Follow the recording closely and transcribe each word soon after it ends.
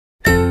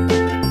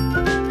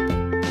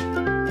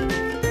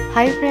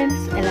Hi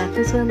friends,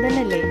 എല്ലാവർക്കും സുഖം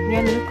തന്നെയല്ലേ?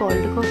 ഞാൻ ഒരു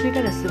കോൾഡ്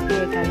കോഫിയുടെ റെസിപ്പി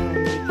ആയിട്ടാണ്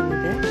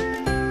വന്നിരിക്കുന്നത്.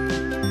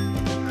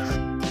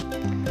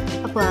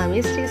 അപ്പോൾ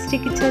ആമീസ് ടേസ്റ്റി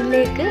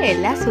കിച്ചണിലേക്ക്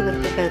എല്ലാ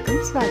സുഹൃത്തുക്കൾക്കും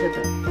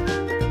സ്വാഗതം.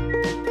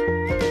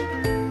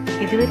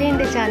 ഇതുവരെ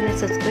എൻ്റെ ചാനൽ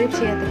സബ്സ്ക്രൈബ്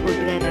ചെയ്യാത്ത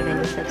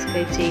കൂട്ടുകാരാണെങ്കിൽ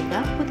സബ്സ്ക്രൈബ്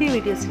ചെയ്യുക. പുതിയ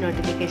വീഡിയോസ്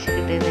നോട്ടിഫിക്കേഷൻ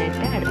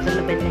കിട്ടുന്നതായിട്ട്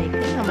അടുത്തുള്ള ബെൽ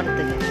ഐക്കൺ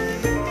അമർത്തുക.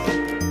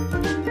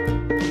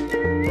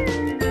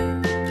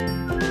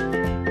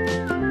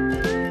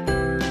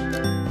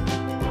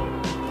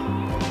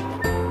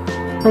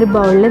 ഒരു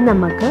ബൗളിൽ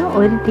നമുക്ക്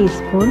 1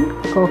 ടീസ്പൂൺ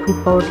കോഫി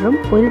പൗഡറും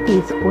 1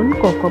 ടീസ്പൂൺ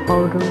കൊക്കോ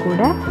പൗഡറും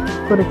കൂടെ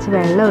കുറച്ച്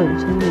വെള്ളം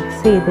ഒഴിച്ച് മിക്സ്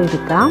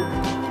ചെയ്തെടുക്കാം.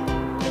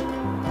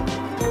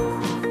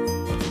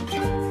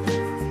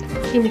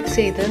 ഈ മിക്സ്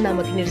ചെയ്ത്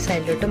നമുക്കിനി ഒരു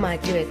സൈഡിലോട്ട്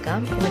മാറ്റി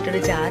വെക്കാം.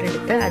 എന്നിട്ടൊരു ജാർ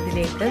എടുത്ത്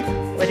അതിലേക്ക്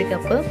 1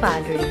 കപ്പ്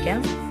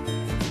പാലൊഴിക്കാം.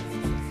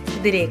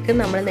 ഇതിലേക്ക്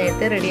നമ്മൾ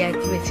നേരത്തെ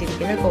റെഡിയാക്കി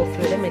വെച്ചിരിക്കുന്ന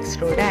കോഫിയുടെ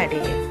മിക്സ്ചറൂടെ ആഡ്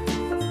ചെയ്യാം.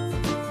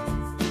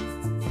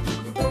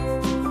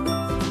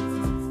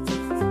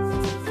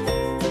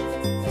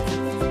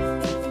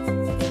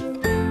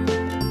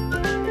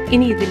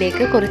 ഇനി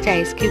ഇതിലേക്ക് കുറച്ച്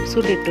ഐസ് ക്യൂബ്സ്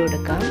കൂടി ഇട്ട്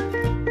കൊടുക്കാം.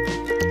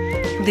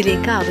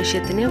 ഇതിലേക്ക്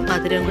ആവശ്യത്തിന്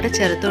മധുരം കൂടെ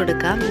ചേർത്ത്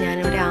കൊടുക്കാം.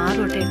 ഞാനിവിടെ 6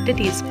 തൊട്ട് 8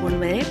 ടീസ്പൂൺ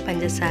വരെ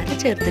പഞ്ചസാര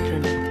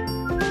ചേർത്തിട്ടുണ്ട്.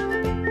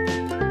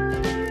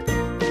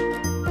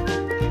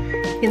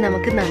 ഇനി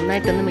നമുക്ക്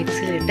നന്നായിട്ടൊന്ന്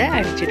മിക്സിയിലിട്ട്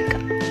അടിച്ചെടുക്കാം.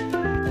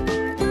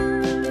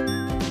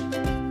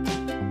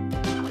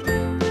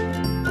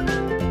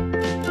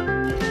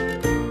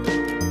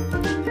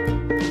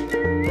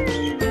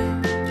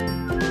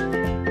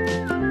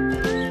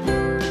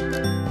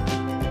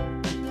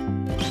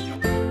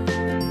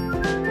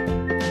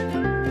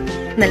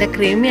 നല്ല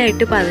ക്രീമി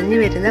ആയിട്ട് പതഞ്ഞു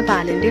വരുന്ന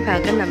പാലിൻ്റെ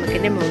ഭാഗം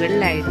നമുക്കിൻ്റെ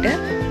മുകളിലായിട്ട്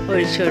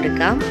ഒഴിച്ചു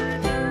കൊടുക്കാം.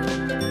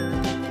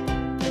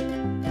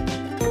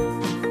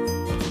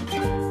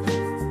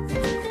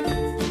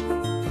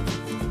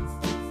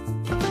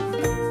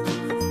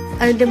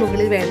 അതിൻ്റെ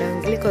മുകളിൽ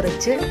വേണമെങ്കിൽ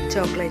കുറച്ച്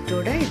ചോക്ലേറ്റ്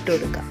കൂടെ ഇട്ട്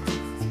കൊടുക്കാം.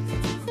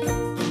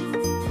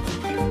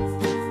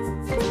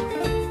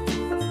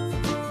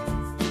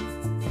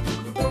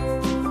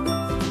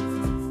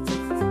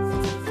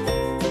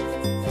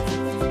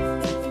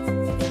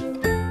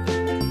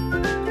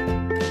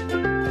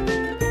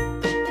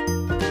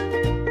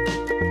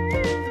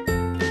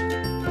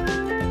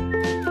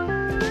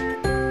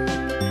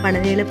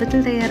 വളരെ എളുപ്പത്തിൽ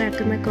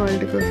തയ്യാറാക്കുന്ന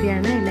കോൾഡ്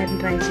കോഫിയാണ്. എല്ലാവരും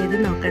ട്രൈ ചെയ്ത്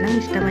നോക്കണം.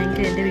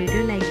 ഇഷ്ടമായെങ്കിൽ എൻ്റെ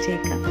വീഡിയോ ലൈക്ക്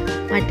ചെയ്യുക.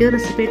 മറ്റൊരു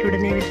റെസിപ്പി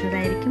ഉടനെ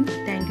വരുന്നതായിരിക്കും.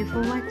 Thank you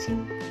for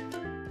watching.